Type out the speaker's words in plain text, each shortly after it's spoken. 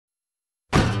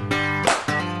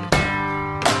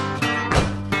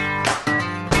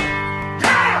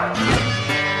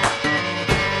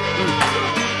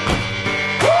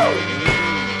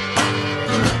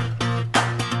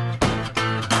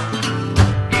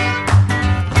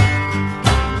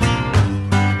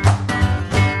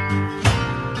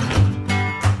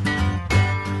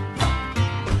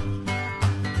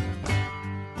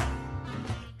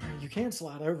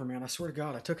over, man. I swear to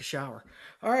God, I took a shower.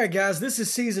 All right, guys, this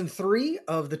is season 3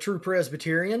 of The True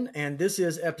Presbyterian, and this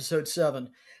is episode 7.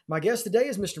 My guest today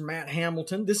is Mr. Matt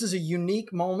Hamilton. This is a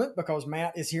unique moment because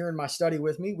Matt is here in my study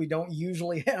with me. We don't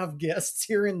usually have guests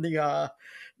here in the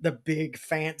big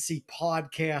fancy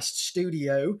podcast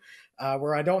studio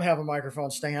where I don't have a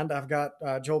microphone stand. I've got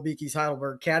Joel Beakey's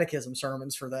Heidelberg Catechism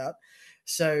sermons for that.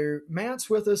 So Matt's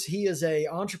with us. He is a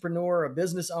entrepreneur, a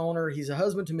business owner. He's a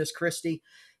husband to Miss Christy.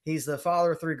 He's the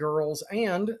father of 3 girls.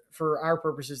 And for our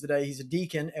purposes today, he's a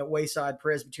deacon at Wayside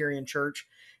Presbyterian Church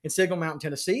in Signal Mountain,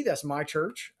 Tennessee. That's my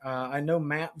church. I know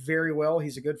Matt very well.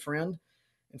 He's a good friend.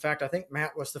 In fact, I think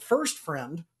Matt was the first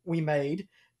friend we made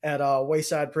at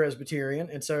Wayside Presbyterian.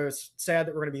 And so it's sad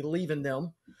that we're going to be leaving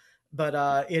them.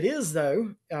 But it is,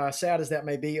 though, sad as that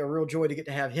may be, a real joy to get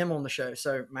to have him on the show.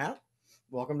 So, Matt,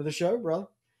 welcome to the show, brother.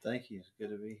 Thank you. It's good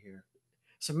to be here.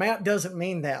 So Matt doesn't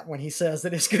mean that when he says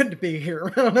that it's good to be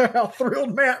here. I don't know how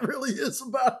thrilled Matt really is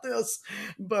about this,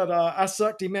 but I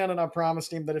sucked him in and I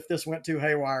promised him that if this went too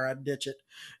haywire, I'd ditch it.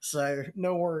 So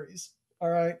no worries. All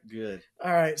right. Good.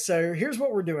 All right. So here's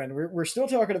what we're doing. We're still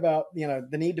talking about, the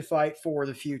need to fight for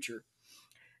the future.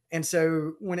 And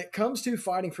so when it comes to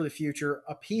fighting for the future,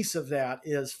 a piece of that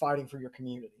is fighting for your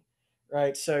community,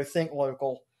 right? So think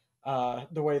local,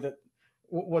 the way that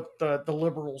what the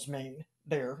liberals mean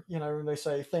there. They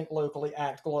say think locally,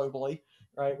 act globally,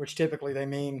 right? Which typically they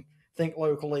mean think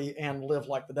locally and live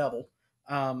like the devil.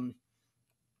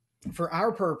 For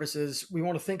our purposes, we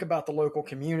want to think about the local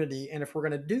community. And if we're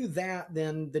going to do that,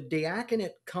 then the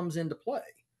diaconate comes into play,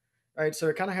 right? So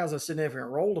it kind of has a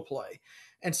significant role to play.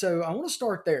 And so I want to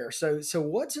start there. So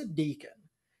what's a deacon?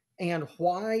 And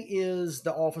why is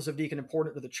the office of deacon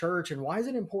important to the church? And why is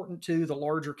it important to the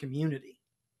larger community?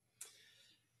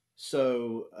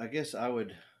 So I guess I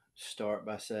would start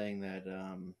by saying that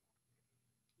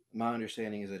my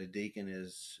understanding is that a deacon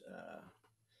is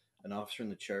an officer in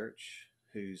the church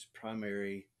whose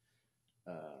primary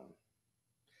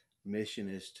mission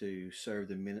is to serve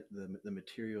the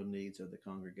material needs of the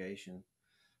congregation.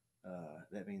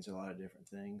 That means a lot of different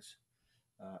things.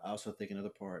 I also think another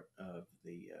part of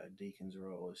the deacon's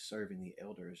role is serving the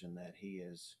elders, in that he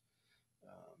is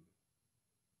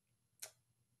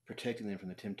protecting them from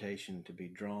the temptation to be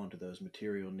drawn to those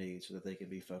material needs, so that they can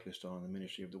be focused on the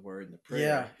ministry of the word and the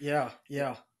prayer.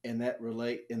 Yeah. And that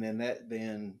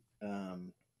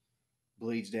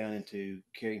bleeds down into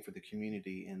caring for the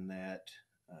community, in that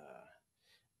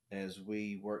as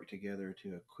we work together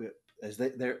to equip, as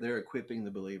they're equipping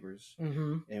the believers,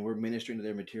 Mm-hmm. and we're ministering to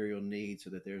their material needs, so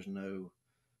that there's no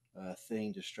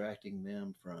thing distracting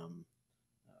them from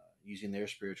using their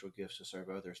spiritual gifts to serve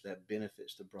others. That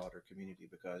benefits the broader community,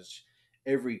 because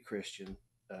every Christian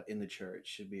in the church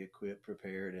should be equipped,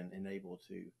 prepared, and able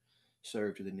to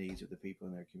serve to the needs of the people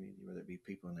in their community, whether it be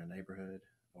people in their neighborhood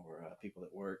or people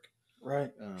at work.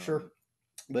 Right. Sure.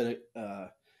 But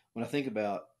when I think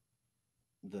about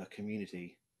the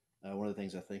community, one of the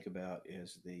things I think about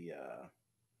is the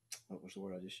what was the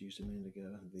word I just used a minute ago?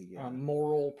 The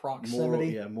moral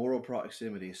proximity. Moral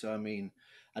proximity. So, I mean,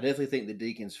 I definitely think the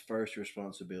deacon's first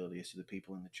responsibility is to the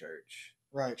people in the church.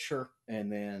 Right, sure.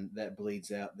 And then that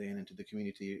bleeds out then into the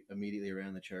community immediately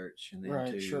around the church, and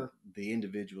then the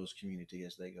individual's community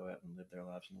as they go out and live their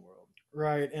lives in the world.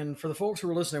 Right. And for the folks who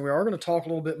are listening, we are going to talk a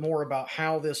little bit more about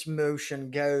how this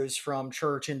motion goes from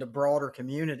church into broader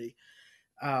community.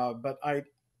 But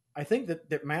I think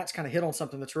that Matt's kind of hit on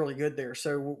something that's really good there.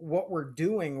 So what we're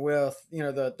doing with,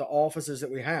 the offices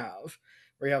that we have,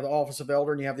 where you have the office of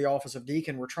elder and you have the office of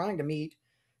deacon, we're trying to meet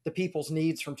the people's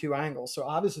needs from 2 angles. So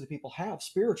obviously the people have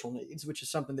spiritual needs, which is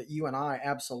something that you and I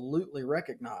absolutely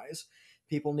recognize.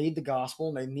 People need the gospel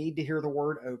and they need to hear the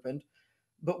word opened,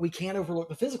 but we can't overlook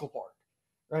the physical part,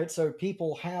 right? So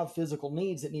people have physical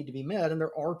needs that need to be met, and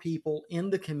there are people in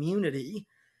the community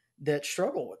that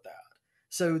struggle with that.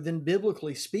 So then,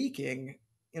 biblically speaking,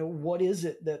 what is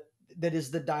it that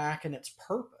is the diaconate's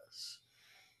purpose?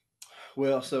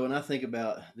 Well, so when I think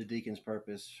about the deacon's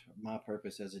purpose, my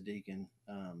purpose as a deacon,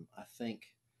 I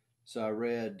think, so I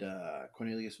read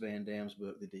Cornelius Van Dam's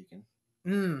book, The Deacon.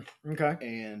 Okay.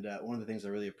 And one of the things I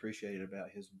really appreciated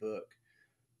about his book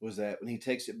was that when he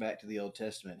takes it back to the Old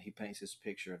Testament, he paints this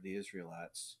picture of the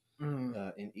Israelites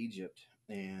in Egypt,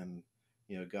 and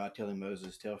God telling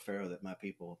Moses, "Tell Pharaoh that my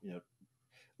people,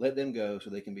 let them go so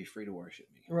they can be free to worship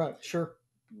me." Right, sure.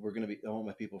 I want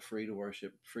my people free to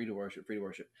worship, free to worship, free to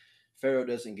worship. Pharaoh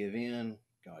doesn't give in.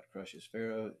 God crushes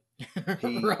Pharaoh.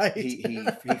 Right. He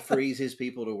frees his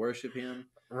people to worship him.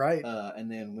 Right. And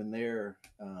then when they're,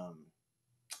 I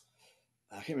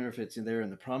can't remember if they're in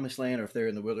the promised land or if they're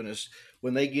in the wilderness,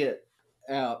 when they get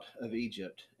out of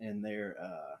Egypt and they're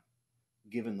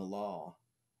given the law,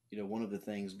 one of the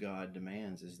things God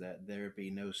demands is that there be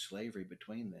no slavery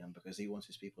between them because He wants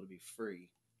His people to be free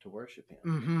to worship Him.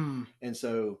 Mm-hmm. And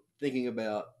so, thinking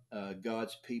about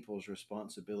God's people's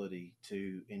responsibility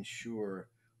to ensure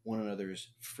one another's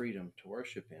freedom to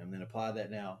worship Him, then apply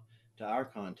that now to our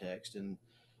context. And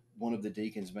one of the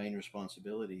deacon's main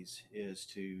responsibilities is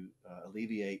to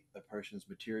alleviate a person's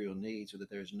material needs so that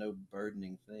there's no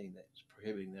burdening thing that's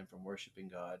prohibiting them from worshiping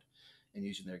God and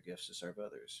using their gifts to serve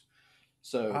others.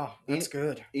 So, Wow, that's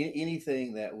good.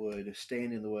 anything that would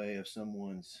stand in the way of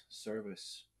someone's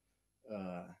service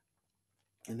uh,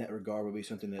 in that regard would be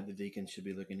something that the deacon should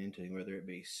be looking into, whether it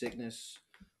be sickness,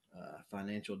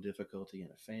 financial difficulty in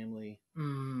a family,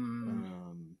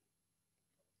 Mm,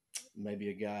 maybe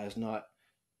a guy's not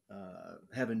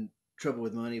having trouble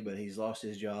with money, but he's lost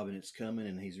his job and it's coming,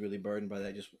 and he's really burdened by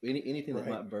that. Just anything that right,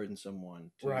 might burden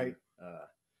someone to right.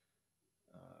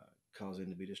 cause them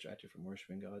to be distracted from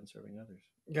worshiping God and serving others.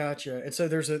 Gotcha. And so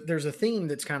there's a theme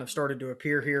that's kind of started to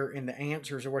appear here in the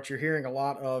answers, or what you're hearing a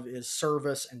lot of is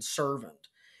service and servant.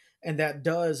 And that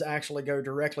does actually go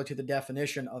directly to the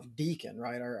definition of deacon,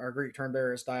 right? Our Greek term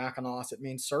there is diakonos. It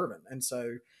means servant. And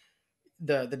so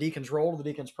the deacon's role, the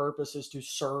deacon's purpose is to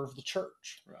serve the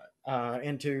church, Right.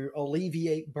 and to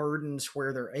alleviate burdens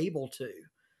where they're able to.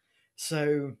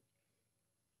 So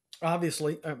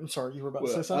obviously, I'm sorry, you were about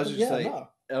to say something?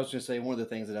 I was just say one of the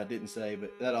things that I didn't say,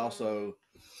 but that also.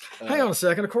 Hang on a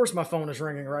second. Of course, my phone is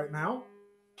ringing right now.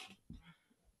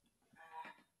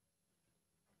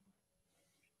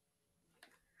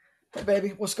 Hey,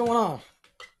 baby, what's going on?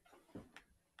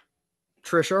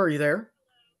 Trisha, are you there?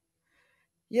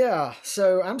 Yeah,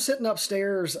 so I'm sitting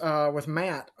upstairs with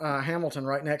Matt Hamilton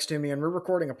right next to me, and we're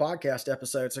recording a podcast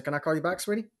episode. So can I call you back,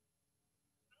 sweetie?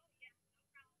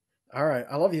 All right,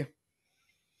 I love you.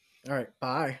 All right,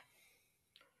 bye.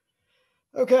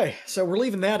 Okay, so we're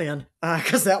leaving that in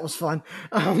because that was fun.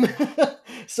 Um,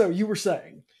 so you were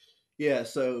saying, Yeah.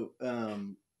 So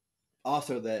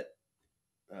also that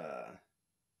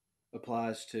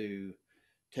applies to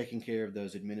taking care of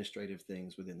those administrative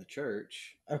things within the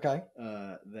church. okay,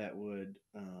 That would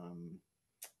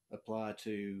apply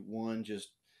to one, just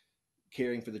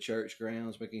caring for the church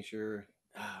grounds, making sure.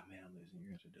 Ah, man, I'm losing. You're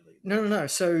going to have to delete no, no, this. no.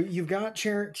 So you've got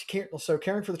so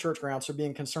caring for the church grounds, so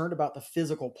being concerned about the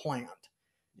physical plant,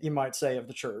 you might say, of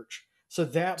the church. So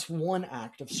that's one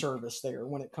act of service there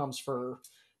when it comes for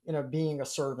being a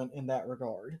servant in that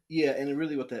regard. Yeah, and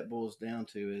really what that boils down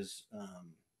to is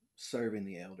serving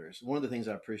the elders. One of the things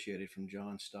I appreciated from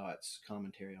John Stott's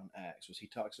commentary on Acts was he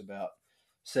talks about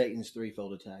Satan's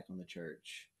threefold attack on the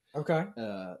church. Okay.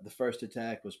 The first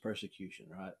attack was persecution,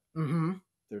 right? Mm-hmm.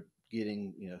 They're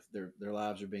getting, their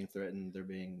lives are being threatened. They're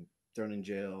being thrown in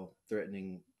jail,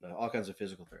 threatening all kinds of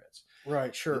physical threats.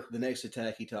 Right. Sure. The next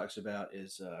attack he talks about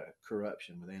is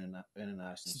corruption with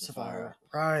Ananias and Sapphira.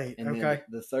 Right. And okay. then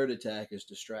the third attack is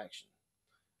distraction.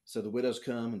 So the widows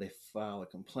come and they file a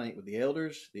complaint with the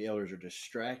elders. The elders are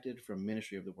distracted from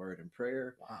ministry of the word and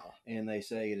prayer. Wow. And they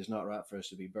say it is not right for us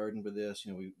to be burdened with this.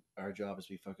 Our job is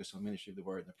to be focused on ministry of the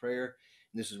word and the prayer.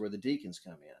 And this is where the deacons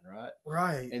come in, right?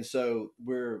 Right. And so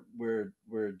we're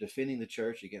defending the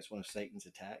church against one of Satan's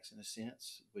attacks in a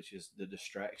sense, which is the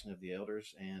distraction of the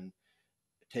elders, and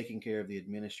taking care of the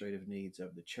administrative needs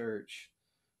of the church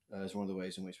is one of the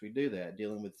ways in which we do that,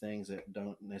 dealing with things that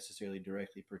don't necessarily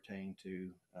directly pertain to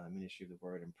ministry of the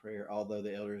word and prayer, although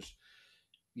the elders,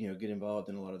 get involved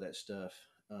in a lot of that stuff.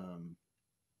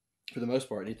 For the most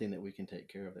part, anything that we can take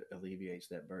care of that alleviates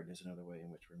that burden is another way in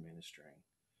which we're ministering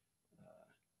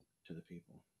to the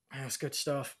people. That's good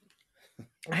stuff.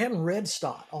 I hadn't read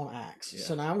Stott on Acts,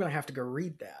 so now I'm going to have to go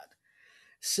read that.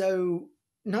 So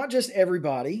not just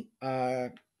everybody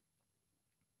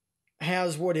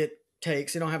has what it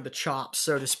takes. They don't have the chops,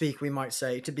 so to speak, we might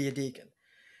say, to be a deacon.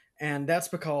 And that's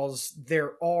because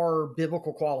there are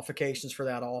biblical qualifications for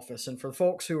that office. And for the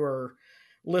folks who are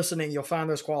listening, you'll find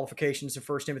those qualifications in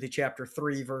 1 Timothy chapter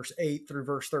 3, verse 8 through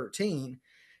verse 13.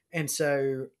 And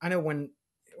so I know when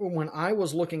I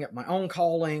was looking at my own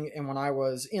calling and when I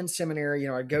was in seminary,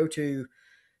 I'd go to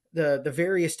the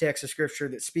various texts of scripture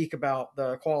that speak about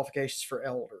the qualifications for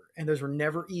elder. And those were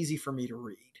never easy for me to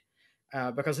read.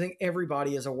 Because I think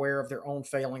everybody is aware of their own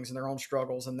failings and their own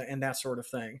struggles and that sort of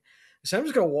thing. So I'm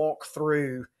just going to walk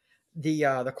through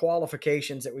the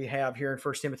qualifications that we have here in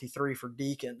 1 Timothy 3 for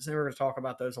deacons, and we're going to talk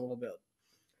about those a little bit.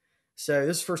 So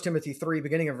this is 1 Timothy 3,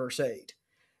 beginning of verse 8.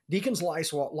 Deacons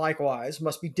likewise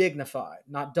must be dignified,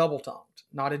 not double-tongued,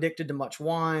 not addicted to much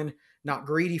wine, not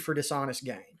greedy for dishonest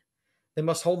gain. They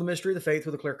must hold the mystery of the faith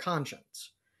with a clear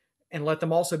conscience, and let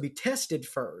them also be tested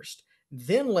first,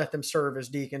 Then let them serve as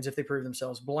deacons if they prove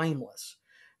themselves blameless.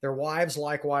 Their wives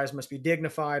likewise must be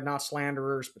dignified, not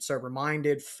slanderers, but sober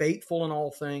minded, faithful in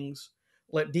all things.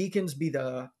 Let deacons be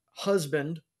the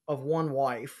husband of one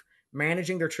wife,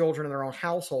 managing their children and their own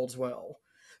households well.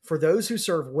 For those who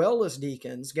serve well as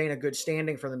deacons gain a good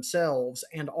standing for themselves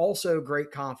and also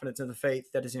great confidence in the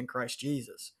faith that is in Christ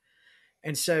Jesus.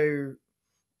 And so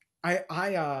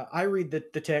I read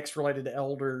the text related to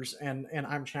elders, and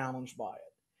I'm challenged by it.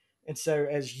 And so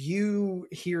as you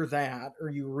hear that or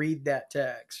you read that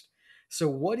text, so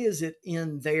what is it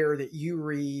in there that you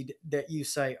read that you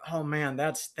say, "Oh man,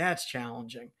 that's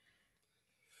challenging"?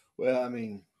 Well, I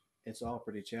mean, it's all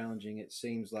pretty challenging. It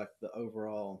seems like the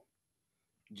overall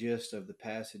gist of the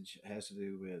passage has to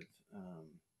do with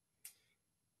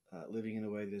living in a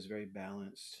way that is very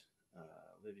balanced,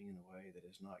 living in a way that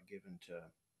is not given to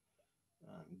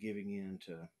giving in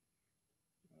to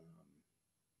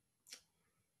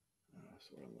that's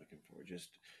what I'm looking for. Just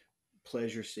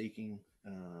pleasure seeking,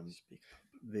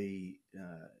 the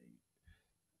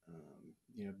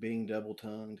being double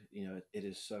tongued. It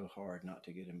is so hard not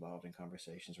to get involved in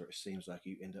conversations where it seems like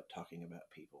you end up talking about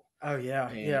people, Oh yeah,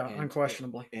 and yeah,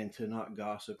 unquestionably. and to not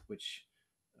gossip, which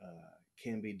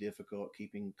can be difficult.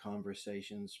 Keeping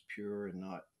conversations pure and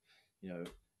not, you know,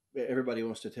 everybody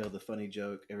wants to tell the funny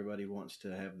joke. Everybody wants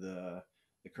to have the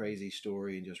crazy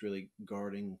story, and just really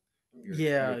guarding your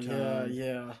Yeah, yeah, tongue.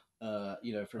 yeah. Oh,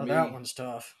 that one's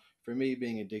tough. For me,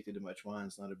 being addicted to much wine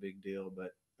is not a big deal,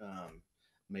 but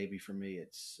maybe for me,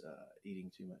 it's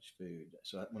eating too much food.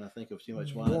 So when I think of too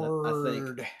much wine, I think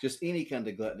Word. just any kind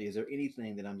of gluttony. Is there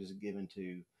anything that I'm just given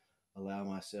to allow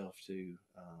myself to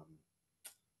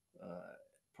uh,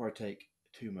 partake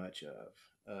too much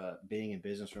of? Being in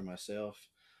business for myself,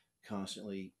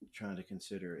 constantly trying to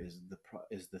consider, is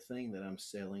the thing that I'm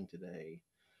selling today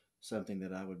something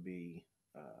that I would be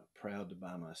proud to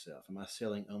buy myself? Am I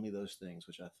selling only those things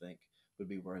which I think would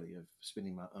be worthy of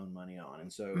spending my own money on?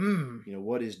 And so, Mm.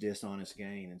 what is dishonest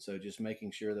gain? And so, just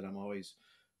making sure that I'm always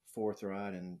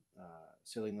forthright and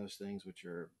selling those things which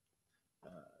are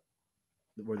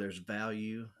where there's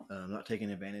value, not taking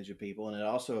advantage of people. And it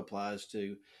also applies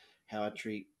to how I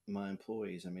treat my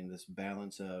employees. I mean, this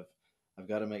balance of I've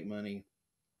got to make money,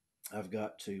 I've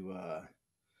got to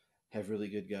have really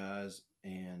good guys,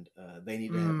 and they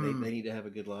need to have they Mm. need to have a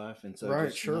good life. And so Right,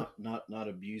 just sure. not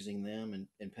abusing them,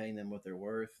 and paying them what they're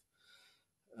worth.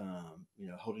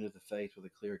 Holding to the faith with a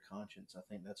clear conscience. I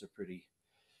think that's a pretty,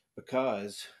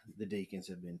 because the deacons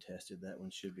have been tested, that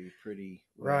one should be pretty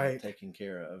well Right. taken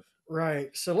care of. Right.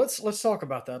 So let's talk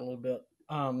about that a little bit.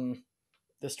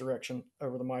 This direction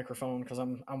over the microphone because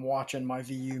I'm watching my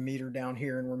VU meter down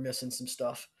here and we're missing some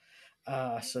stuff.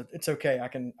 So it's okay. I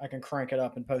can crank it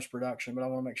up in post production, but I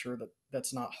want to make sure that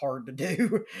that's not hard to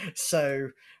do.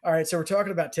 So all right. So we're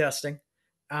talking about testing,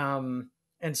 and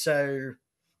so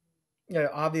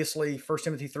obviously, 1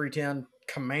 Timothy 3:10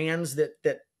 commands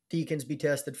that deacons be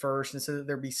tested first, and so that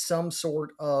there be some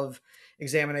sort of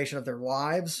examination of their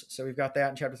lives. So we've got that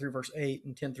in chapter 3, verse 8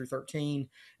 and 10 through 13,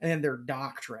 and then their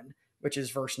doctrine, which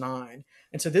is verse 9.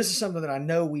 And so this is something that I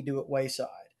know we do at Wayside.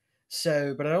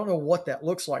 So, but I don't know what that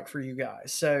looks like for you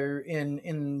guys. So,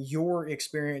 in your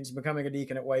experience becoming a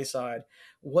deacon at Wayside,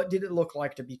 what did it look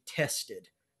like to be tested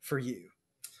for you?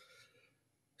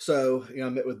 So, I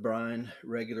met with Brian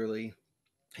regularly.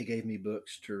 He gave me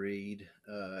books to read,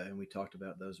 and we talked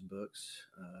about those books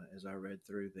as I read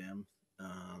through them.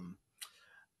 Um,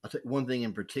 I'll take one thing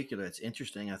in particular that's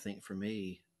interesting, I think, for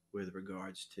me with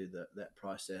regards to that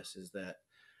process is that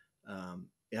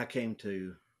I came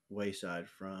to Wayside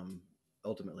from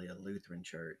ultimately a Lutheran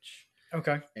church.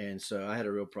 Okay. And so I had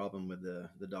a real problem with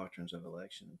the doctrines of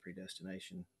election and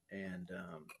predestination. And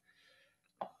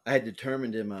I had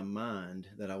determined in my mind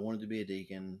that I wanted to be a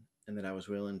deacon and that I was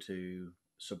willing to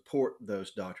support those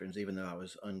doctrines, even though I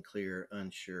was unclear,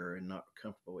 unsure, and not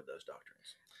comfortable with those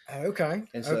doctrines. Okay.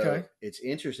 And so Okay. it's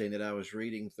interesting that I was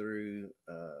reading through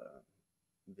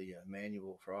the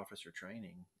manual for officer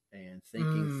training and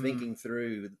Mm. thinking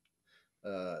through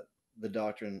uh, the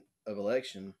doctrine of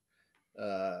election.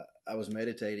 I was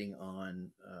meditating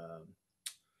on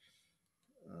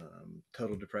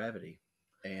total depravity,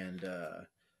 and Okay.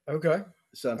 Okay.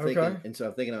 so I'm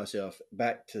thinking to myself,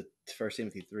 back to 1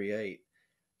 Timothy 3:8.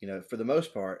 For the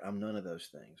most part, I'm none of those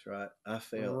things, right? I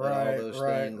fail at all Right, those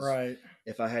right, things. right.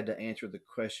 If I had to answer the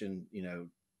question,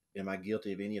 am I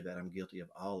guilty of any of that? I'm guilty of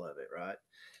all of it, right?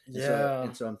 Yeah.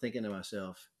 And so I'm thinking to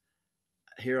myself,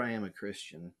 here I am, a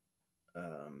Christian.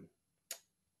 Um,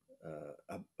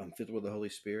 I'm filled with the Holy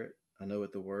Spirit. I know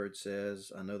what the word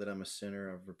says. I know that I'm a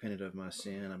sinner. I've repented of my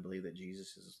sin. I believe that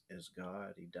Jesus is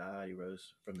God. He died. He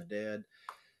rose from the dead.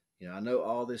 I know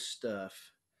all this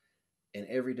stuff, and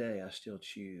every day I still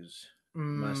choose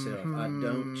myself. I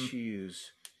don't Hmm.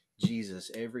 choose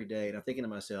Jesus every day. And I'm thinking to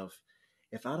myself,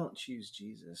 if I don't choose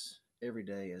Jesus every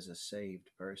day as a saved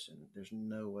person, there's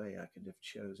no way I could have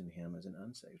chosen him as an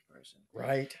unsaved person.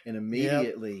 Right. And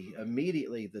Yep.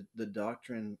 immediately, the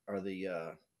doctrine or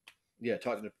the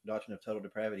doctrine of total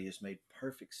depravity just made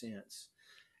perfect sense.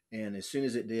 And as soon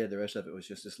as it did, the rest of it was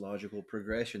just this logical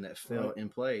progression that fell Right. in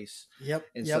place. Yep.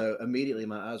 And Yep. so immediately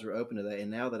my eyes were open to that. And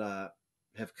now that I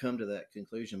have come to that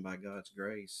conclusion by God's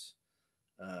grace,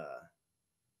 uh,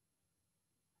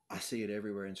 I see it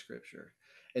everywhere in Scripture.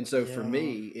 And so for Yeah.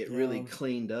 me, it really Yeah.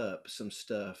 cleaned up some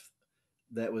stuff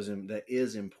that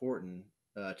is important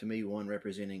to me. One,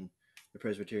 representing the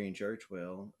Presbyterian Church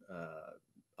well,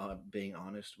 being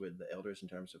honest with the elders in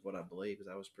terms of what I believe,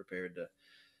 because I was prepared to.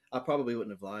 I probably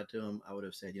wouldn't have lied to them. I would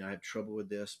have said, I have trouble with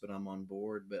this, but I'm on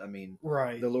board. But I mean,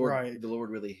 Right. Right. the Lord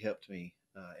really helped me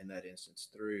in that instance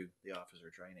through the officer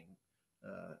training.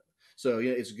 Uh, so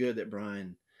it's good that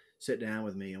Brian sat down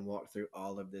with me and walked through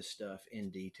all of this stuff in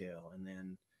detail. And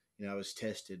then, I was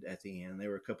tested at the end. There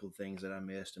were a couple of things that I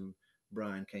missed, and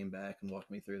Brian came back and walked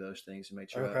me through those things to make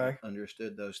sure I Okay.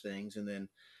 understood those things. And then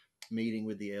meeting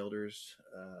with the elders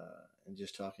and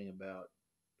just talking about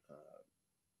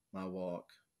my walk.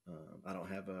 I don't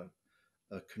have a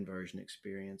conversion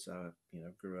experience. I,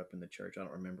 grew up in the church. I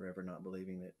don't remember ever not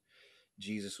believing that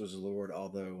Jesus was the Lord,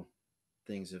 although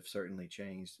things have certainly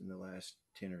changed in the last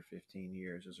 10 or 15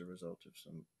 years as a result of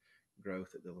some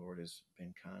growth that the Lord has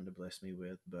been kind to bless me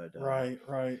with. But Right.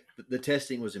 Right. the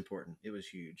testing was important. It was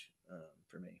huge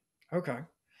for me. Okay.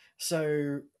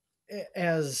 So,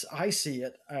 as I see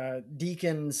it,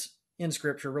 deacons in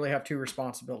Scripture really have two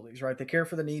responsibilities, right? They care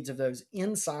for the needs of those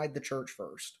inside the church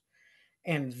first,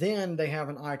 and then they have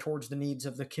an eye towards the needs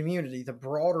of the community, the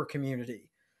broader community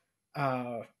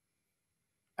uh,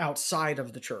 outside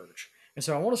of the church. And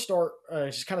so, I want to start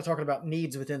just kind of talking about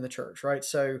needs within the church, right?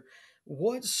 So,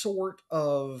 what sort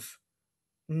of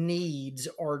needs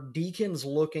are deacons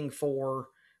looking for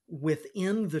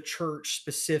within the church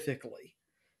specifically?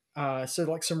 So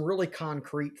like some really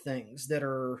concrete things that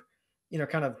are,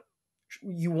 kind of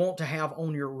you want to have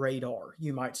on your radar,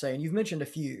 you might say. And you've mentioned a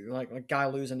few, like a guy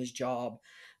losing his job,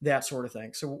 that sort of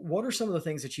thing. So what are some of the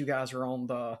things that you guys are on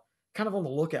the kind of on the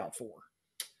lookout for?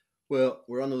 Well,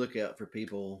 we're on the lookout for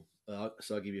people.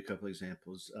 So I'll give you a couple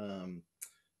examples.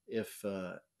 If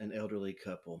an elderly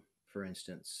couple, for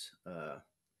instance,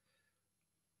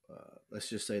 let's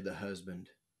just say the husband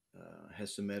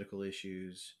has some medical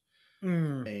issues,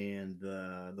 Mm, and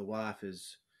the wife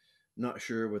is not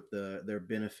sure what their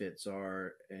benefits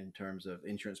are in terms of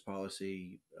insurance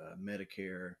policy,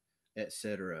 Medicare,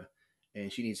 etc.,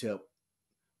 and she needs help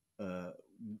uh,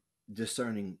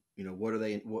 discerning.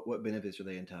 What benefits are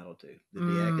they entitled to? The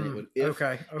diaconate would,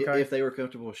 okay, okay. if they were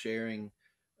comfortable sharing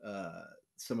uh,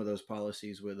 some of those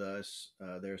policies with us.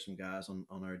 There are some guys on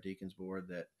our deacons board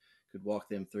that could walk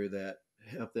them through that,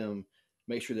 help them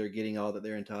make sure they're getting all that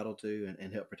they're entitled to,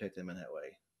 and help protect them in that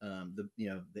way.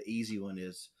 The easy one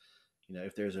is,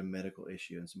 if there's a medical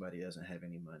issue and somebody doesn't have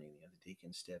any money, the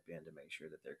deacons step in to make sure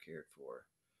that they're cared for.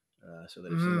 So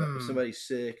that if Mm, somebody's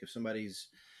sick, if somebody's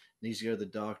needs to go to the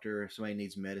doctor, if somebody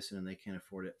needs medicine and they can't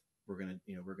afford it, we're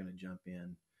gonna jump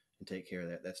in and take care of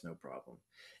that. That's no problem.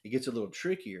 It gets a little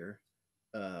trickier.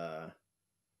 Uh,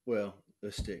 well,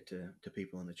 let's stick to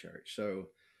people in the church. So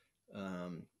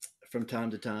um, from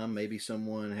time to time, maybe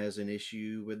someone has an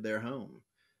issue with their home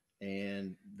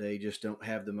and they just don't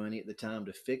have the money at the time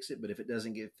to fix it. But if it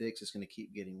doesn't get fixed, it's going to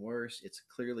keep getting worse. It's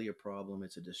clearly a problem.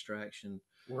 It's a distraction.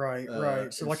 right,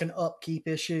 right. So like It's an upkeep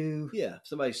issue. Yeah,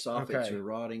 somebody's soffits Okay. are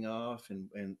rotting off,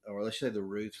 and or let's say the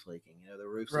roof's leaking. The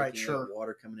roof's Right, leaking out, sure.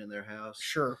 water coming in their house.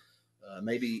 Sure.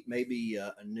 Maybe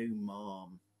a new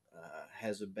mom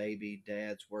has a baby.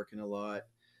 Dad's working a lot.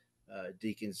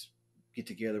 Deacons get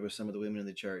together with some of the women in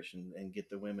the church and get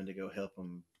the women to go help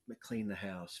them clean the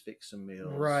house, fix some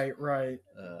meals, Right, right.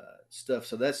 stuff.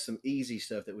 So that's some easy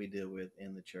stuff that we deal with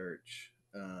in the church.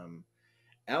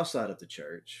 Outside of the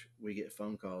church, we get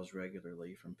phone calls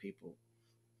regularly from people.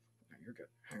 You're good.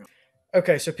 Hang on.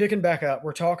 Okay, so picking back up,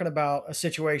 we're talking about a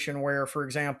situation where, for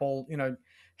example,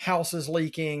 house is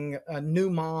leaking, a new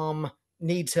mom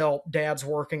needs help, dad's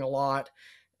working a lot.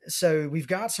 So we've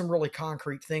got some really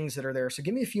concrete things that are there. So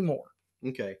give me a few more.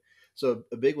 Okay. So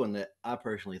a big one that I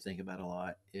personally think about a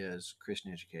lot is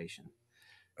Christian education.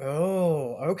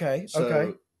 Oh, okay, okay.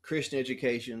 So Christian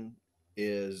education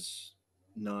is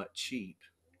not cheap.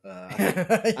 I think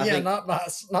I Yeah, think not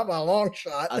by a long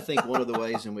shot. I think one of the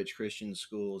ways in which Christian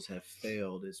schools have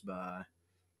failed is by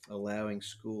allowing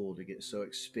school to get so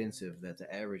expensive that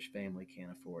the average family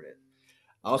can't afford it.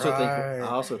 I Right.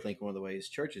 also think one of the ways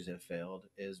churches have failed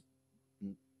is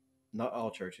not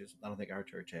all churches. I don't think our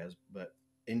church has, but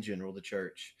in general, the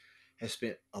church has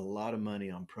spent a lot of money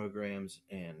on programs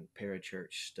and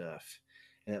parachurch stuff,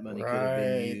 and that money could have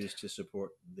been Right. used to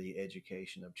support the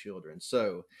education of children.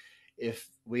 So, if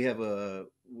we have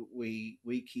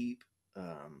we keep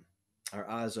um, our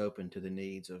eyes open to the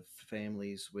needs of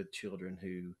families with children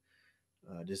who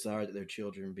desire that their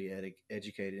children be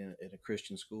educated in a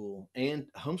Christian school, and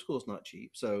homeschool is not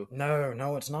cheap. So, No,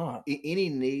 no, it's not. any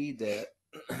need that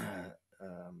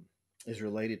is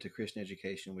related to Christian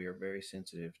education, we are very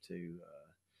sensitive to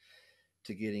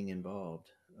getting involved.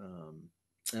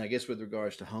 And I guess with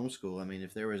regards to homeschool, I mean,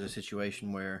 if there was a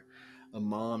situation where a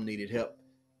mom needed help,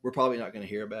 we're probably not going to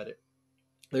hear about it.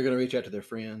 They're going to reach out to their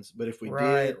friends, but if we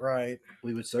Right, did, right.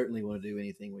 we would certainly want to do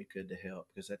anything we could to help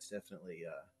because that's definitely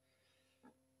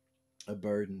a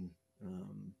burden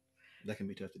that can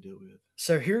be tough to deal with.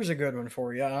 So here's a good one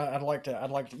for you. I'd like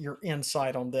your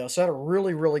insight on this. I had a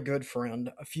really, really good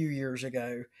friend a few years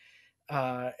ago,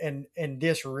 and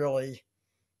this really,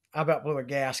 I about blew a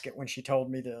gasket when she told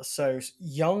me this. So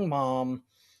young mom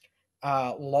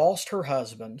lost her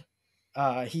husband.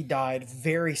 He died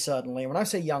very suddenly. When I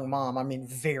say young mom, I mean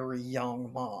very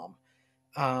young mom.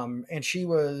 And she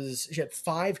had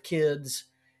five kids.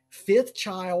 Fifth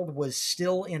child was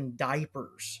still in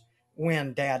diapers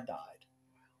when dad died.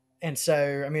 And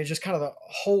so, I mean, it's just kind of the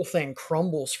whole thing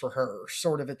crumbles for her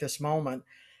sort of at this moment.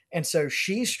 And so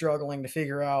she's struggling to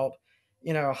figure out,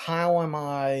 how am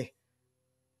I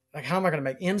going to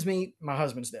make ends meet? My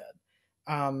husband's dead.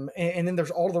 And then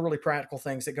there's all the really practical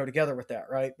things that go together with that,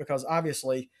 right? Because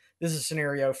obviously, this is a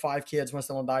scenario: five kids, one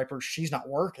still in diapers. She's not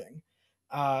working,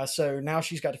 so now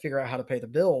she's got to figure out how to pay the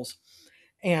bills.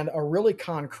 And a really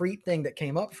concrete thing that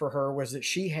came up for her was that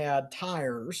she had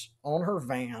tires on her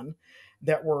van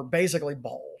that were basically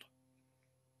bald.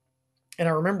 And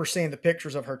I remember seeing the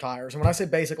pictures of her tires. And when I say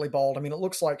basically bald, I mean it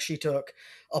looks like she took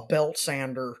a belt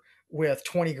sander with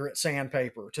 20 grit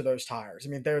sandpaper to those tires. I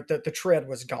mean, the tread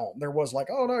was gone. There was like,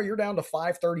 oh no, you're down to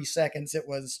 5/32. It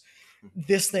was,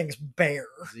 this thing's bare.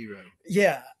 Zero.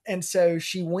 Yeah. And so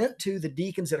she went to the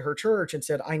deacons at her church and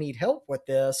said, I need help with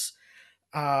this.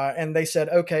 And they said,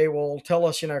 okay, well, tell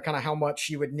us, kind of how much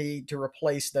you would need to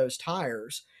replace those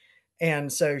tires.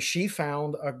 And so she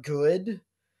found a good,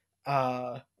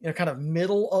 kind of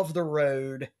middle of the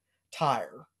road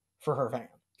tire for her van,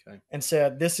 Okay. and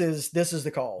said, "This is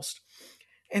the cost."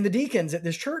 And the deacons at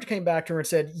this church came back to her and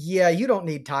said, "Yeah, you don't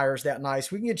need tires that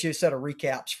nice. We can get you a set of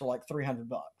recaps for like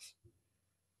 $300."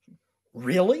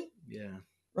 Really? Yeah.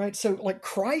 Right? So like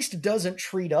Christ doesn't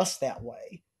treat us that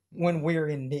way when No. we're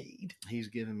in need. He's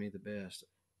given me the best.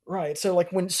 Right. So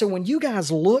like when you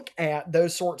guys look at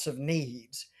those sorts of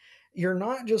needs, you're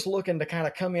not just looking to kind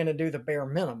of come in and do the bare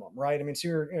minimum, right? I mean,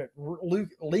 so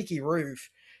leaky roof.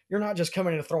 You're not just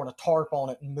coming in and throwing a tarp on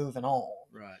it and moving on,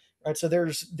 Right. right? So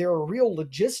there are real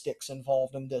logistics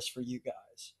involved in this for you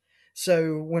guys.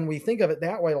 So when we think of it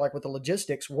that way, like with the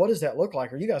logistics, what does that look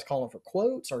like? Are you guys calling for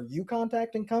quotes? Are you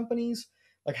contacting companies?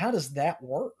 Like, how does that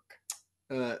work?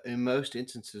 In most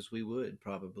instances, we would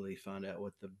probably find out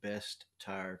what the best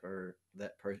tire for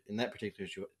in that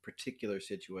particular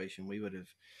situation. We would have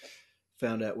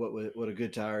found out what a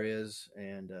good tire is,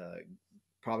 and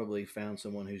probably found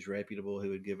someone who's reputable who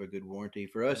would give a good warranty.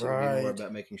 For us, it would be more Right.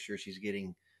 about making sure she's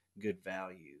getting good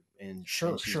value and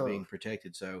Sure, she's being sure.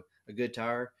 protected. So a good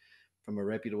tire from a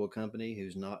reputable company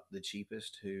who's not the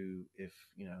cheapest. Who, if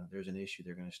there's an issue,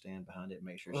 they're going to stand behind it and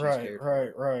make sure she's Right, cared for.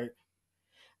 right, right.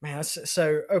 Man,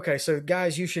 so okay, so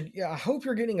guys, you should. Yeah, I hope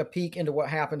you're getting a peek into what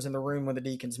happens in the room when the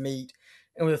deacons meet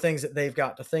and with the things that they've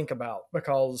got to think about,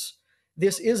 because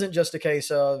this isn't just a case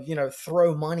of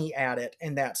throw money at it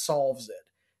and that solves it.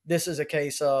 This is a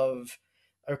case of,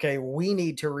 okay, we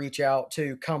need to reach out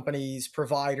to companies,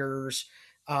 providers.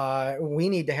 We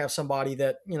need to have somebody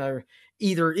that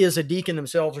either is a deacon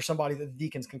themselves or somebody that the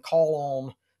deacons can call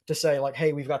on to say like,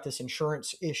 hey, we've got this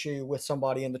insurance issue with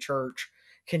somebody in the church,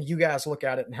 can you guys look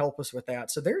at it and help us with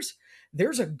that? So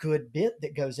there's a good bit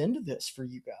that goes into this for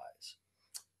you guys.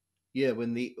 Yeah,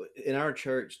 in our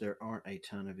church there aren't a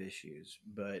ton of issues,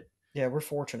 but Yeah, we're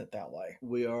fortunate that way.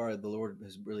 the Lord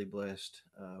has really blessed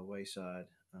Wayside.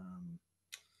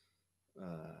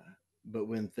 But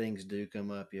when things do come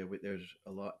up, yeah, there's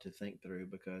a lot to think through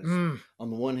because Mm,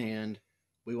 on the one hand,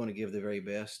 we want to give the very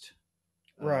best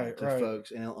Right, to right.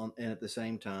 folks, and at the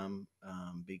same time,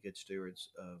 be good stewards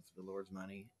of the Lord's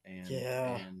money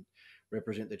Yeah. and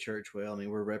represent the church well. I mean,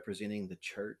 we're representing the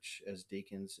church as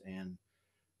deacons, and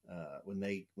when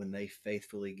they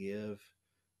faithfully give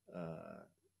uh,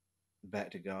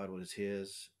 back to God what is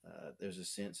His, there's a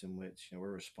sense in which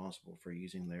we're responsible for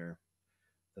using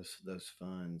those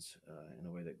funds in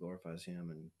a way that glorifies Him,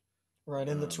 and Right.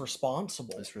 And that's um,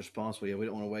 responsible. it's responsible. Yeah, we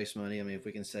don't want to waste money. I mean, if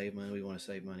we can save money, we want to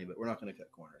save money, but we're not going to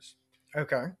cut corners.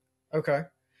 Okay. Okay.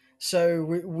 So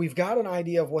we've got an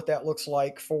idea of what that looks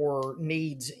like for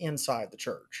needs inside the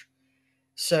church.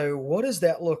 So what does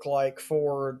that look like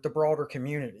for the broader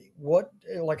community?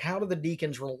 How do the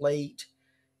deacons relate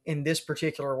in this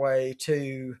particular way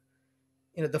to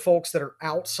the folks that are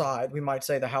outside, we might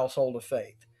say, the household of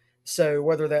faith? So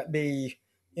whether that be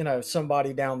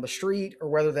somebody down the street, or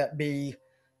whether that be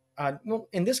well,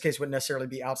 in this case, wouldn't necessarily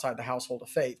be outside the household of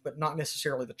faith, but not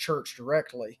necessarily the church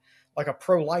directly, like a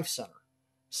pro-life center.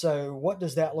 So what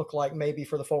does that look like maybe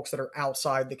for the folks that are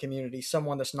outside the community?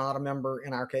 Someone that's not a member,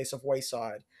 in our case of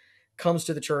Wayside, comes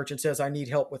to the church and says, I need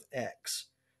help with X.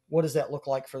 What does that look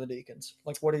like for the deacons?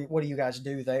 Like, what do you guys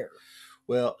do there?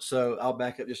 Well, so I'll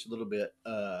back up just a little bit.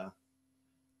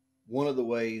 One of the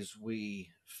ways we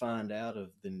find out of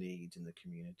the needs in the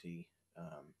community,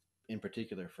 in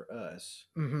particular for us,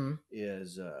 Mm-hmm.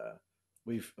 is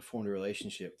we've formed a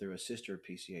relationship through a sister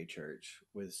PCA church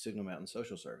with Signal Mountain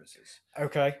Social Services.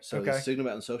 Okay. So the Okay. Signal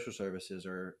Mountain Social Services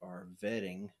are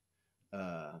vetting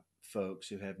folks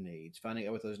who have needs, finding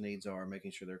out what those needs are,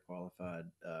 making sure they're qualified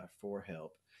for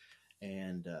help,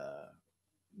 and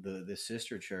the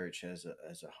sister church has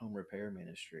a home repair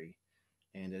ministry,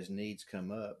 and as needs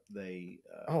come up,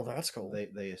 Oh, that's cool.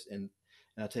 and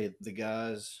I'll tell you, the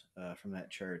guys from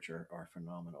that church are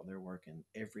phenomenal. They're working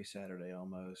every Saturday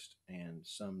almost, and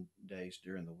some days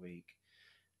during the week,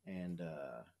 and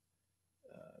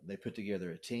they put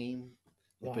together a team.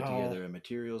 They put Wow. together a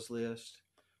materials list,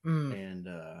 Mm,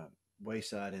 and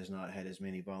Wayside has not had as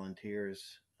many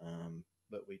volunteers,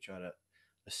 but we try to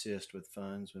assist with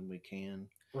funds when we can.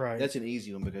 right. That's an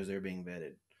easy one because they're being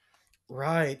vetted.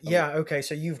 Right. Oh, Yeah. Okay.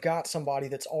 So you've got somebody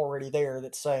that's already there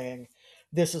that's saying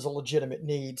this is a legitimate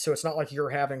need. So it's not like you're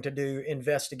having to do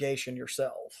investigation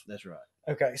yourself. that's right.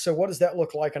 Okay. So what does that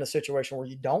look like in a situation where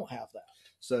you don't have that?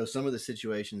 So some of the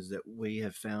situations that we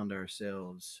have found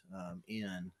ourselves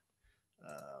in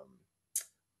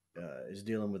is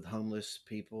dealing with homeless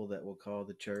people that will call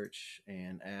the church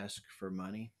and ask for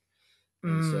money.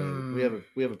 And so Mm,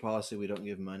 we have a policy, we don't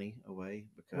give money away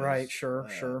right. because Sure.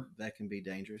 Sure. that can be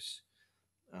dangerous.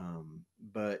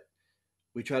 But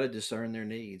we try to discern their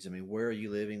needs. I mean, where are you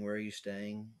living? Where are you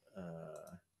staying?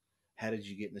 How did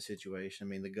you get in the situation? I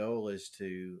mean, the goal is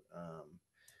to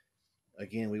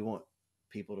again, we want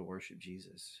people to worship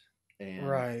Jesus,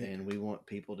 Right. and we want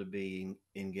people to be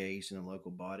engaged in a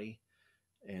local body.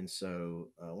 And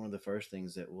so, one of the first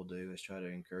things that we'll do is try to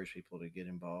encourage people to get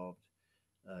involved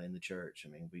in the church. I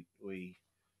mean, we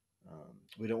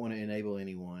don't want to enable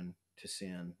anyone to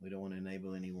sin. We don't want to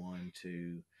enable anyone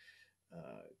to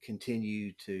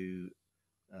continue to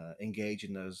engage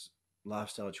in those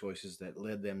lifestyle choices that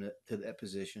led them to that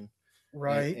position. And,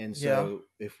 Right. and Yeah. so,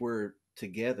 if we're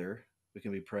together, we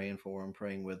can be praying for them,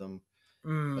 praying with them,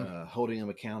 Mm, holding them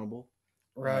accountable.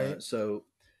 right. So,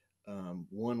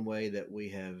 one way that we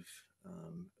have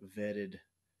vetted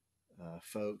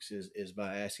folks is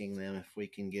by asking them if we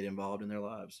can get involved in their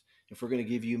lives. If we're going to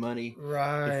give you money, if we're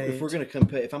Right. going to come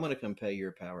pay, if I'm going to come pay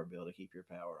your power bill to keep your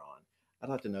power on, I'd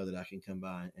like to know that I can come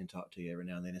by and talk to you every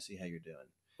now and then and see how you're doing.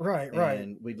 Right. Right.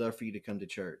 And we'd love for you to come to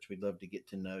church. We'd love to get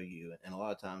to know you. And a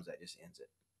lot of times that just ends it.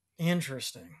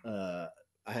 Interesting.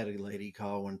 I had a lady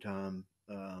call one time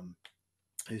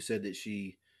who said that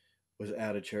she was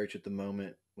out of church at the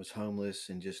moment, was homeless,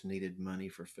 and just needed money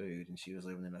for food. And she was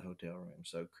living in a hotel room.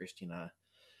 So Christy and I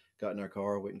got in our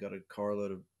car, went and got a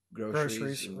carload of groceries,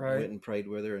 Groceries. and Right. went and prayed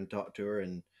with her and talked to her.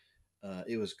 And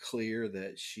it was clear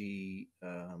that she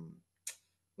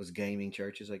was gaming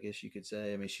churches, I guess you could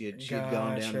say. I mean, she had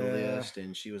gone down the Gotcha. list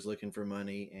and she was looking for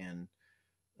money, and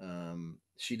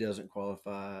she doesn't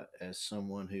qualify as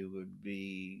someone who would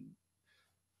be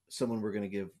someone we're going to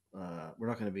give. We're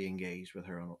not going to be engaged with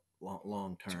her on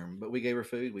long term. But we gave her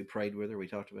food. We prayed with her. We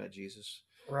talked about Jesus.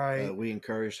 Right. We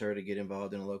encouraged her to get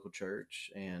involved in a local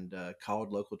church and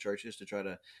called local churches to try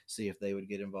to see if they would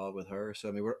get involved with her. So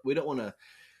I mean, we don't want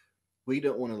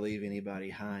to leave anybody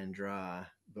high and dry,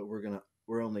 but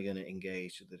we're only going to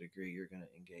engage to the degree you're going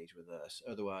to engage with us.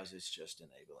 Otherwise, it's just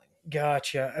enabling.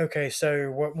 Gotcha. Okay,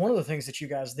 so one of the things that you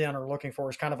guys then are looking for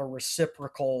is kind of a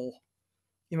reciprocal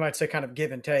you might say kind of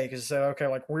give and take is say, okay,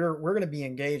 like we're going to be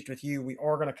engaged with you. We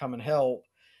are going to come and help.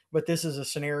 But this is a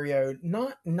scenario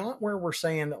not where we're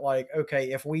saying that like,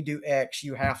 okay, if we do X,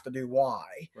 you have to do Y,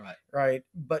 Right. right?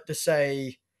 But to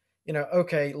say,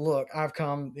 okay, look, I've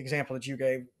come, the example that you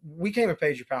gave, we came and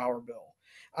paid your power bill.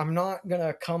 I'm not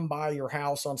gonna come by your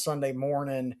house on Sunday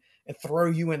morning and throw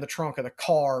you in the trunk of the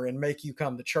car and make you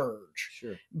come to church.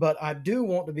 Sure. But I do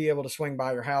want to be able to swing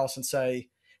by your house and say,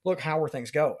 look, how are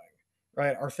things going?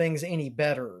 Right? Are things any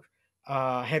better?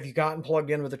 Have you gotten plugged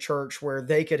in with a church where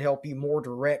they could help you more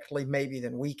directly, maybe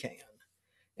than we can?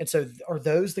 And so, are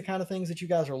those the kind of things that you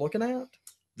guys are looking at?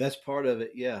 That's part of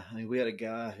it. Yeah. I mean, we had a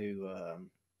guy who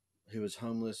was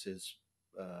homeless. His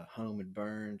home had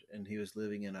burned, and he was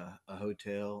living in a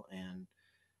hotel. And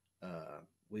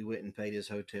we went and paid his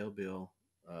hotel bill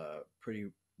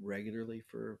pretty regularly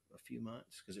for a few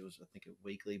months because it was, I think, a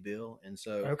weekly bill. And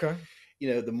so, Okay.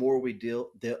 the more we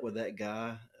dealt with that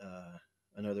guy,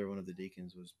 another one of the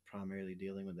deacons was primarily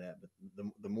dealing with that. But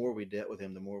the more we dealt with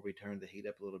him, the more we turned the heat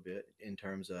up a little bit in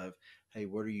terms of, hey,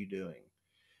 what are you doing?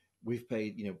 We've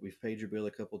paid your bill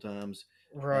a couple times.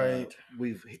 Right.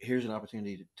 We've Here's an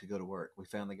opportunity to go to work. We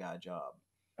found the guy a job,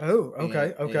 Oh, and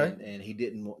okay. Okay. and he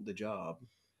didn't want the job,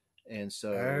 and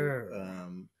so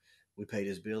Oh, we paid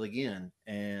his bill again,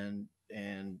 and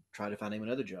tried to find him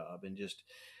another job, and just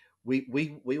we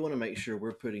want to make sure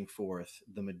we're putting forth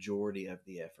the majority of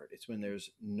the effort. It's when there's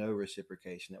no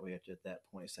reciprocation that we have to at that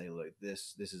point say, look,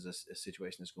 this is a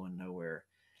situation that's going nowhere.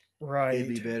 It'd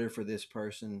be right. better for this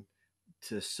person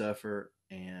to suffer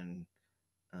and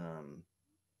um,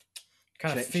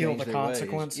 Kind of feel change the their ways. Yeah,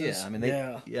 consequences. I mean they.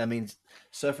 Yeah. Yeah, I mean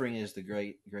suffering is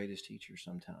the greatest teacher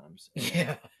sometimes,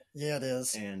 Yeah. Yeah, it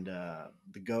is. and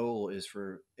the goal is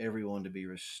for everyone to be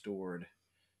restored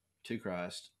to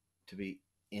Christ, to be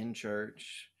in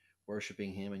church,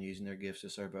 worshiping Him, and using their gifts to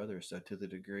serve others. So to the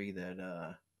degree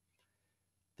that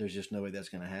there's just no way that's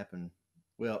going to happen.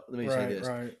 Well, let me say Right. this: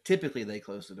 Right. typically they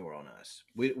close the door on us.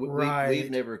 We've Right.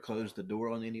 never closed the door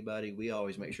on anybody. We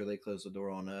always make sure they close the door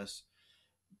on us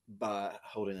by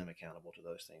holding them accountable to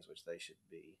those things which they should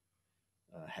be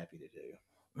happy to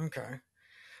do. Okay.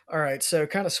 All right. So,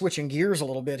 kind of switching gears a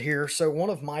little bit here. So, one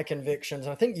of my convictions,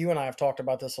 and I think you and I have talked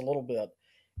about this a little bit,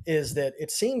 is that it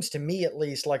seems to me, at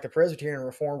least, like the Presbyterian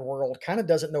Reformed world kind of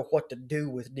doesn't know what to do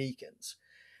with deacons,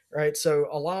 right? So,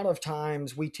 a lot of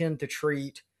times we tend to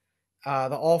treat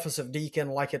the office of deacon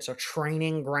like it's a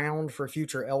training ground for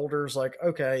future elders. Like,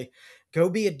 okay, go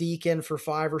be a deacon for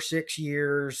 5 or 6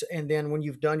 years, and then when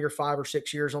you've done your 5 or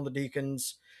 6 years on the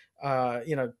deacons,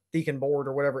 deacon board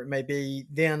or whatever it may be,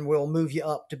 then we'll move you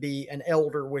up to be an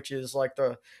elder, which is like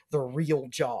the real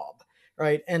job,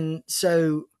 right? And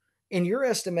so, in your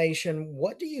estimation,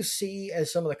 what do you see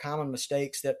as some of the common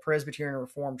mistakes that Presbyterian and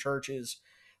Reformed churches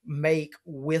make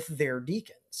with their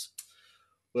deacons?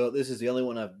 Well, this is the only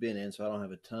one I've been in, so I don't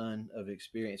have a ton of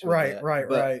experience with Right, that. right,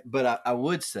 But right. but I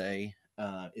would say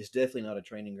it's definitely not a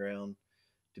training ground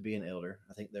to be an elder.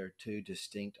 I think there are two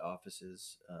distinct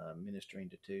offices ministering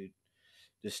to two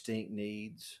distinct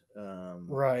needs.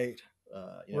 Right,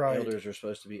 right, Elders are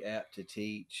supposed to be apt to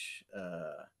teach.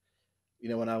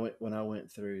 When I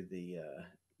went through the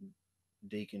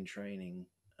deacon training,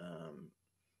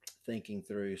 thinking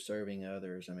through serving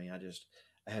others. I mean,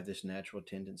 I have this natural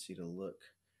tendency to look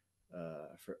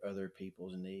for other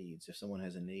people's needs. If someone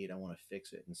has a need, I want to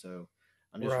fix it, and so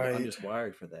I'm right. just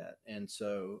wired for that. And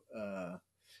so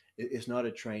it's not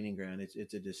a training ground.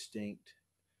 It's a distinct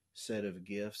set of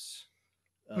gifts,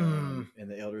 Mm, and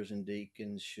the elders and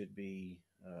deacons should be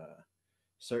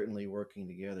certainly working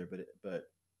together, but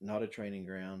not a training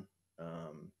ground.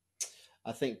 Um,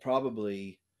 I think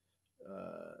probably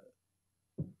uh,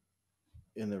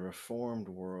 in the reformed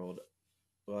world,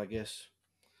 well, I guess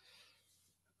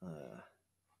uh,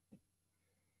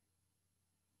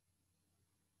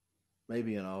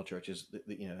 maybe in all churches,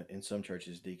 in some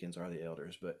churches, deacons are the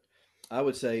elders, but I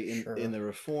would say in sure. the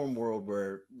reform world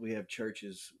where we have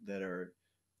churches that are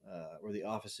where the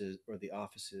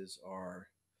offices are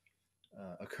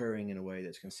occurring in a way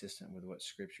that's consistent with what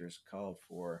Scripture is called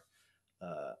for,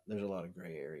 there's a lot of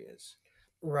gray areas,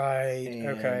 Right. and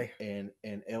Okay.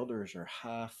 and elders are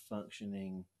high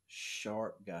functioning,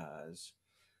 sharp guys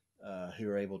who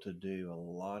are able to do a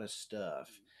lot of stuff,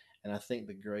 and I think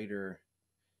the greater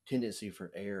tendency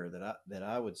for error that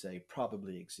I would say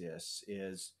probably exists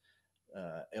is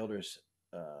elders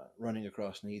running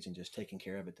across needs and just taking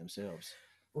care of it themselves.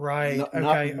 Right. Not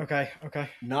not Okay. Okay. Okay.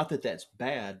 not that that's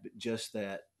bad, but just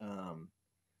that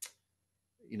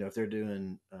if they're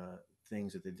doing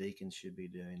things that the deacons should be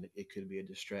doing. It could be a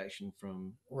distraction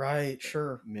from Right,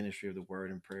 sure. ministry of the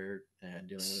word and prayer and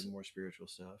dealing with more spiritual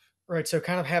stuff. Right, so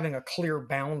kind of having a clear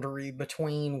boundary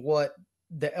between what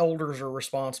the elders are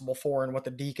responsible for and what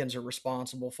the deacons are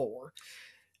responsible for.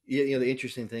 Yeah, the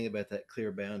interesting thing about that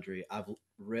clear boundary, I've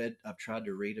tried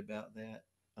to read about that,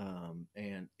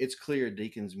 and it's clear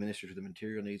deacons minister to the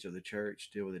material needs of the church,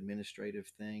 deal with administrative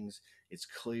things. It's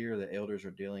clear that elders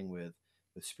are dealing with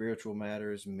spiritual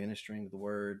matters, ministering the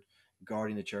word,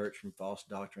 guarding the church from false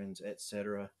doctrines,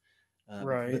 etc. But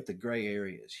Right. the gray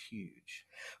area is huge.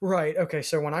 Right. Okay.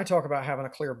 So when I talk about having a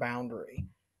clear boundary,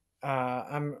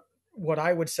 I'm what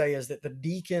I would say is that the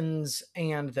deacons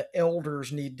and the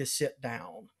elders need to sit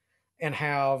down and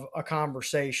have a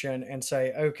conversation and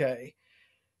say, okay,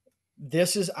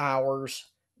 this is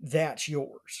ours, that's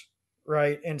yours,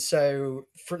 right? And so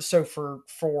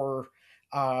for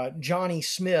Johnny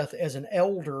Smith as an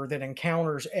elder that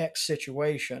encounters X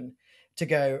situation to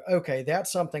go, okay,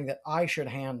 that's something that I should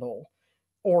handle,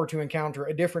 or to encounter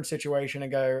a different situation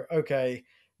and go, okay,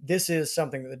 this is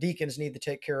something that the deacons need to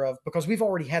take care of because we've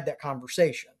already had that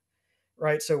conversation,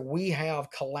 right? So we have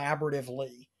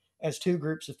collaboratively, as two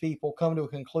groups of people, come to a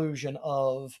conclusion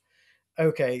of,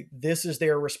 okay, this is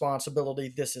their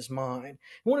responsibility, this is mine.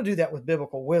 We want to do that with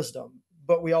biblical wisdom,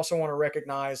 but we also want to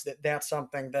recognize that that's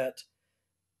something that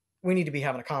we need to be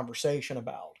having a conversation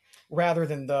about rather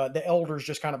than the elders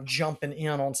just kind of jumping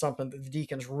in on something that the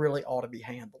deacons really ought to be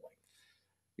handling.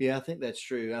 Yeah, I think that's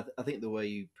true. I think the way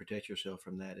you protect yourself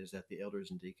from that is that the elders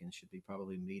and deacons should be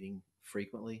probably meeting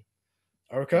frequently.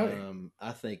 Okay.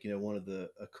 I think one of a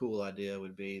cool idea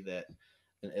would be that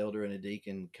an elder and a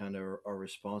deacon kind of are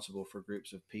responsible for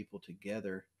groups of people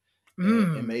together,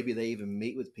 and Mm, maybe they even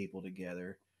meet with people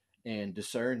together and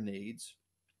discern needs.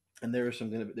 And there are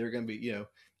going to be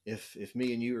if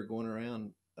me and you are going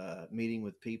around meeting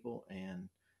with people and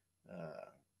uh,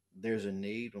 there's a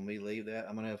need when we leave that,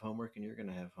 I'm going to have homework and you're going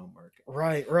to have homework.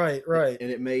 right, right, right, And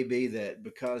it may be that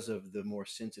because of the more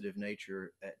sensitive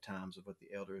nature at times of what the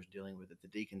elder is dealing with, that the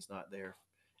deacon's not there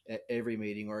at every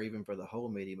meeting or even for the whole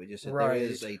meeting, but just that there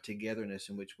is right, a togetherness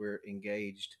in which we're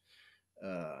engaged,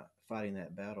 fighting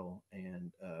that battle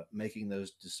and making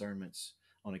those discernments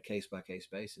on a case by case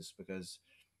basis. Because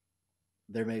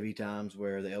there may be times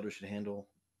where the elder should handle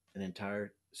an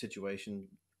entire situation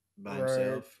by right.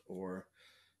 himself, or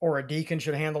Or a deacon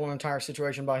should handle an entire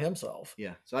situation by himself.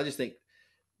 yeah. So I just think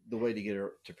the way to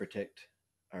to protect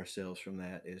ourselves from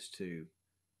that is to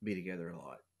be together a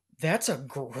lot. That's a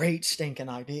great stinking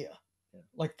idea. Yeah.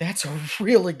 Like that's a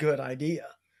really good idea.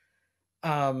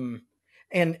 Um,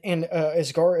 and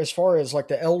as far as like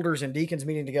the elders and deacons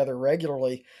meeting together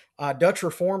regularly, Dutch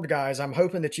Reformed guys, I'm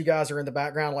hoping that you guys are in the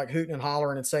background like hooting and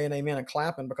hollering and saying amen and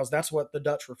clapping because that's what the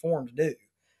Dutch Reformed do.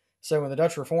 So when the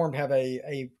Dutch Reformed have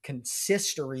a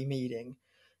consistory meeting,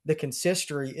 the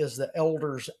consistory is the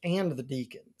elders and the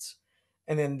deacons.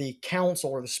 And then the council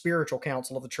or the spiritual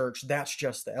council of the church, that's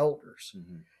just the elders.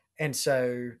 Mm-hmm. And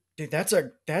so, dude, that's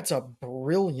a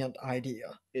brilliant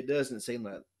idea. It doesn't seem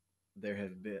like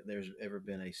there's ever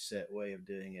been a set way of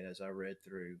doing it. As I read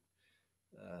through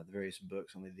the various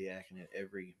books on the diaconate,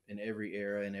 in every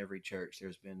era in every church,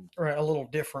 there's been Right, a little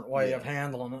different way of yeah,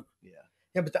 handling it. yeah,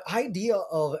 Yeah, but the idea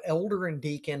of elder and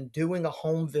deacon doing a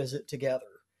home visit together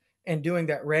and doing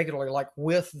that regularly, like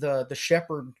with the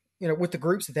shepherd, with the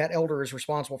groups that elder is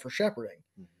responsible for shepherding.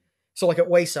 mm-hmm. So, like at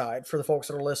Wayside, for the folks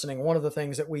that are listening, one of the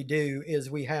things that we do is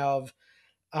we have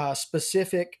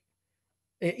specific.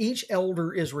 Each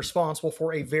elder is responsible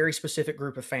for a very specific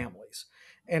group of families,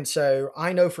 and so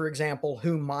I know, for example,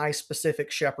 who my specific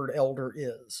shepherd elder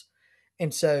is,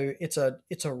 and so it's a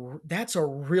that's a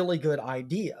really good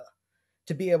idea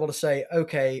to be able to say,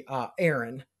 okay,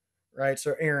 Aaron, right?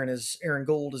 So Aaron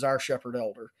Gould is our shepherd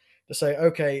elder. To say,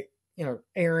 okay,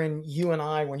 Aaron, you and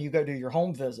I, when you go do your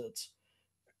home visits,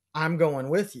 I'm going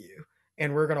with you,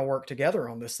 and we're going to work together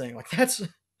on this thing.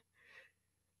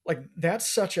 That's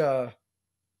such a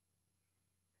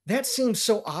that seems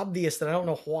so obvious that I don't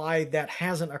know why that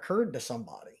hasn't occurred to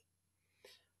somebody.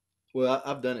 Well,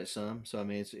 I've done it some, so I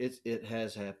mean, it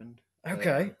has happened.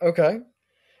 Okay, okay.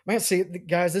 Man, see,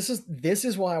 guys, this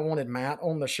is why I wanted Matt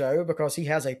on the show because he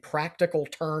has a practical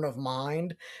turn of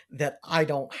mind that I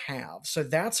don't have. So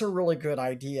that's a really good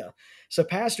idea. So,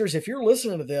 pastors, if you're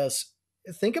listening to this,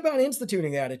 think about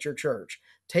instituting that at your church.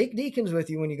 Take deacons with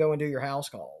you when you go and do your house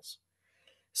calls.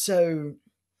 So,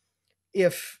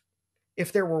 if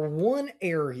if there were one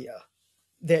area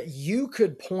that you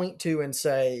could point to and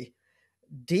say,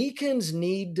 deacons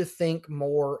need to think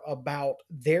more about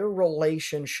their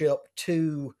relationship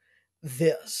to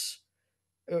this,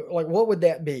 like what would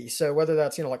that be? So whether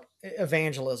that's like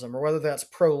evangelism, or whether that's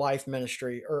pro-life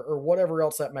ministry, or whatever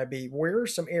else that might be, where are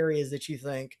some areas that you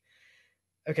think,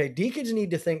 okay, deacons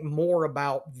need to think more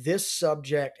about this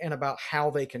subject and about how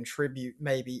they contribute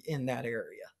maybe in that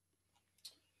area?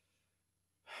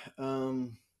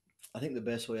 Um, I think the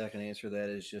best way I can answer that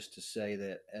is just to say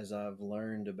that as I've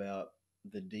learned about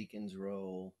the deacon's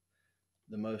role,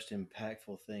 the most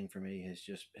impactful thing for me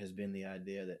has been the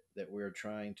idea that we're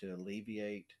trying to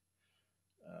alleviate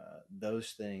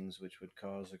those things which would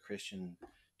cause a Christian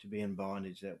to be in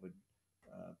bondage, that would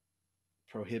uh,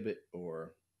 prohibit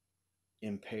or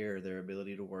impair their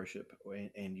ability to worship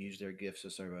and use their gifts to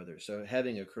serve others. So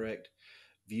having a correct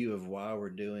view of why we're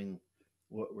doing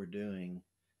what we're doing,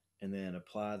 and then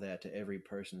apply that to every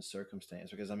person's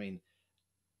circumstance. Because I mean,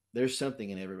 there's something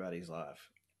in everybody's life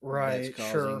that's Right,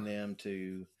 causing sure. them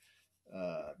to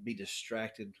be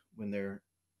distracted when they're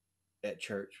at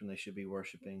church when they should be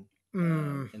worshiping.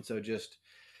 Mm, And so just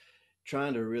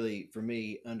trying to really, for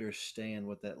me, understand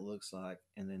what that looks like,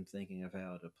 and then thinking of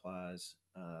how it applies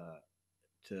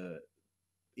to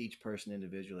each person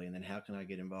individually, and then how can I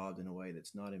get involved in a way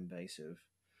that's not invasive,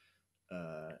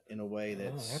 in a way oh,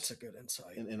 that's that's a good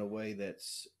insight. in a way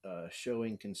that's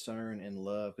showing concern and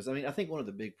love. Because I mean, I think one of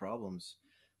the big problems,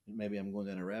 maybe I'm going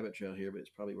down a rabbit trail here, but it's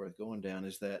probably worth going down,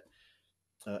 is that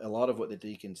a lot of what the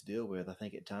deacons deal with, I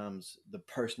think at times the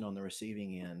person on the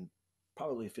receiving end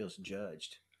probably feels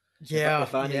judged. If I Yeah,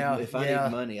 if I need yeah, if I need yeah.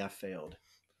 money, I failed.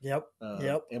 Yep,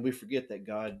 yep. And we forget that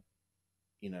God,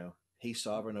 He's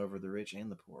sovereign over the rich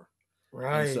and the poor. And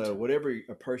Right. so, whatever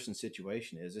a person's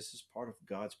situation is, this is part of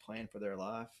God's plan for their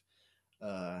life.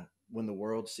 When the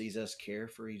world sees us care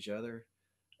for each other,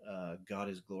 God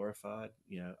is glorified.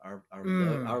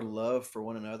 Mm, Our love for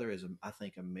one another is, I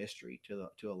think, a mystery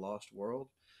to a lost world.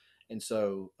 And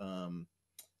so,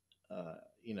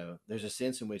 there's a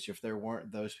sense in which if there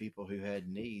weren't those people who had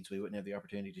needs, we wouldn't have the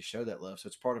opportunity to show that love. So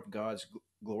it's part of God's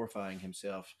glorifying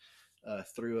Himself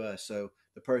through us. So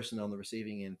the person on the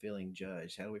receiving end feeling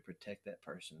judged, how do we protect that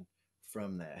person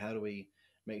from that? How do we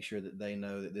make sure that they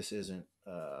know that this isn't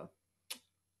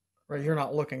right, you're uh,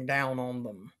 not looking down on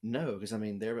them. no, because I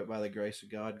mean, there but by the grace of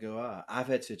God go I. I've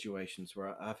had situations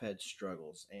where I've had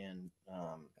struggles, and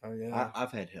Oh yeah.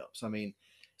 I've had help. So I mean,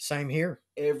 Same here.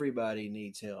 everybody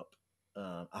needs help.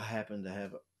 I happen to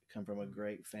have come from a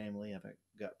great family. I've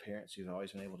got parents who've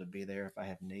always been able to be there if I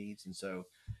have needs, and so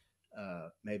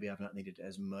maybe I've not needed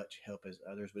as much help as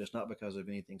others. But it's not because of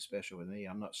anything special with me.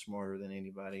 I'm not smarter than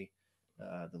anybody.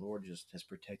 The Lord just has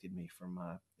protected me from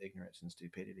my ignorance and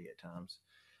stupidity at times.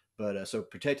 But so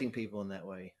protecting people in that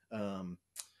way, and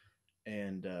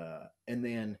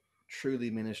then truly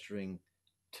ministering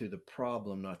to the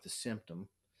problem, not the symptom,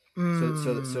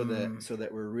 Mm, so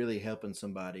that we're really helping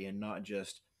somebody and not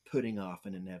just putting off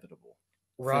an inevitable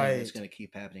thing that's right. going to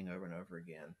keep happening over and over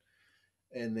again.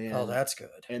 And Oh, then that's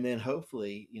good.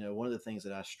 hopefully, one of the things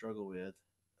that I struggle with,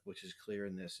 which is clear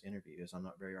in this interview, is I'm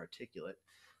not very articulate.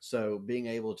 So being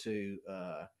able to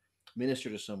minister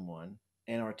to someone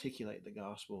and articulate the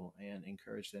gospel and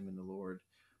encourage them in the Lord,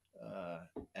 uh,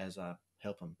 as I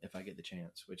help them if I get the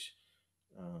chance, which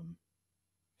um,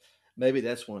 maybe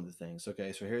that's one of the things.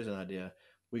 Okay, so here's an idea.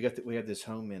 We have this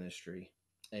home ministry,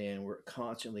 and we're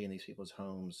constantly in these people's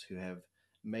homes who have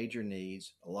major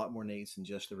needs, a lot more needs than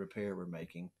just the repair we're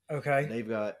making. Okay. They've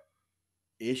got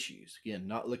issues. Again,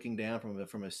 not looking down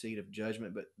from a seat of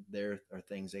judgment, but there are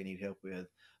things they need help with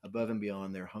above and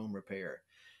beyond their home repair.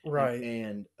 And Right.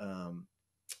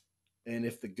 and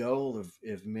if the goal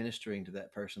of ministering to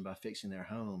that person by fixing their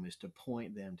home is to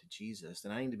point them to Jesus,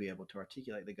 then I need to be able to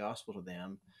articulate the gospel to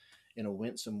them in a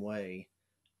winsome way.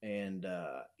 And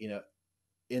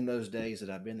in those days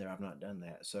that I've been there, I've not done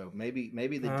that. So maybe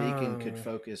the deacon could Oh,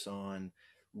 focus on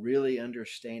really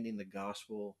understanding the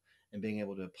gospel and being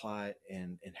able to apply it,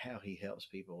 and how he helps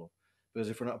people. Because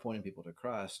if we're not pointing people to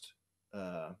Christ,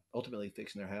 ultimately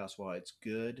fixing their house, while it's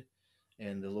good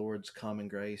and the Lord's common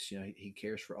grace, he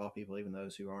cares for all people, even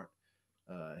those who aren't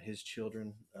his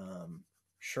children.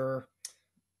 sure.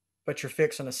 But you're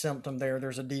fixing a symptom there.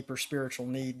 There's a deeper spiritual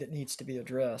need that needs to be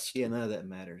addressed. Yeah, none of that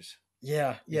matters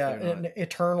Yeah, if yeah. they're not. And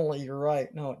eternally, you're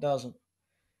right. No, it doesn't.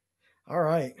 All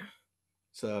right.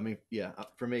 So I mean, yeah,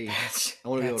 for me, That's I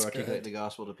want to be able to that's articulate good. the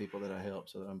gospel to people that I help,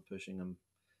 so that I'm pushing them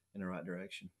in the right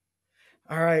direction.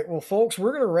 All right. Well, folks,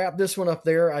 we're going to wrap this one up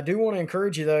there. I do want to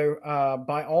encourage you, though,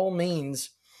 by all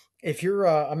means, if you're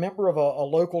a member of a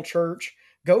local church,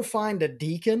 go find a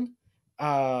deacon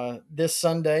this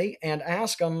Sunday and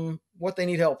ask them what they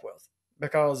need help with,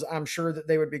 because I'm sure that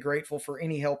they would be grateful for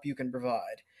any help you can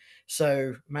provide.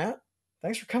 So, Matt,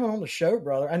 thanks for coming on the show,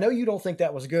 brother. I know you don't think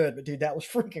that was good, but dude, that was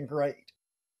freaking great.